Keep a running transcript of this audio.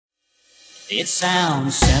It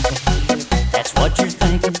sounds simple, that's what you're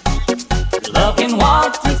thinking. Love can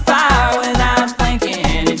walk through fire without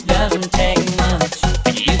blinking. It doesn't take much,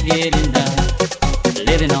 but you get enough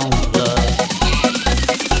living on love.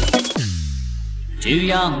 Two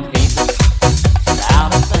young people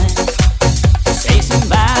without a thing, chasing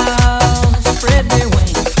bound to spread their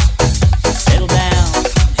wings, settle down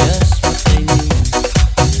just what they need,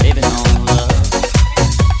 living on love.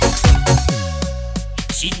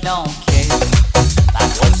 She don't care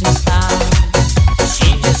about what's in style. She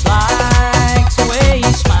just likes the way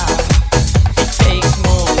you smile. It takes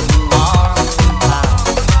more than marble tile,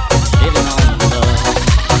 living on love.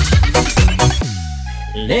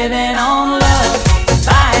 Living on love,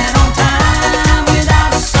 buying on time.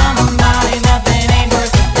 Without somebody, nothing ain't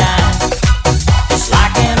worth a dime. It's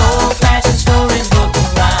like an old-fashioned storybook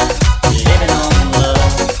rhyme, living on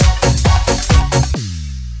love.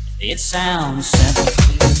 It sounds simple,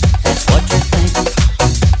 that's what you're thinking.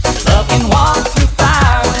 Love can walk through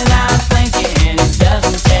fire without thinking. It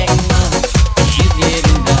doesn't take much, you get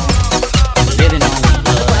enough living on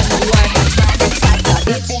love.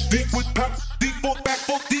 Deep with pop, deep for back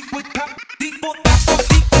for deep with pop, deep for back for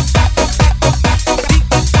deep with pop, deep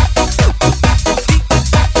with back for deep with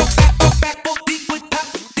pop, back for deep with pop,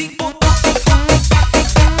 deep for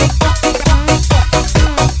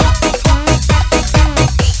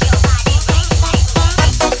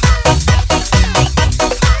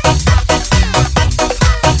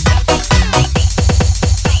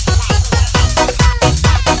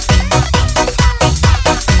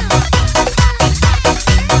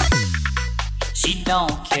She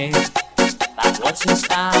don't care about what's in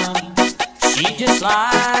style. She just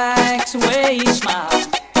likes the way you smile.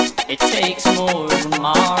 It takes more than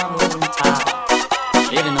marble and tile,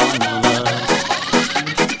 living on love.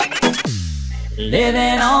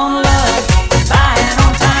 Living on love, buying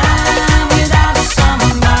on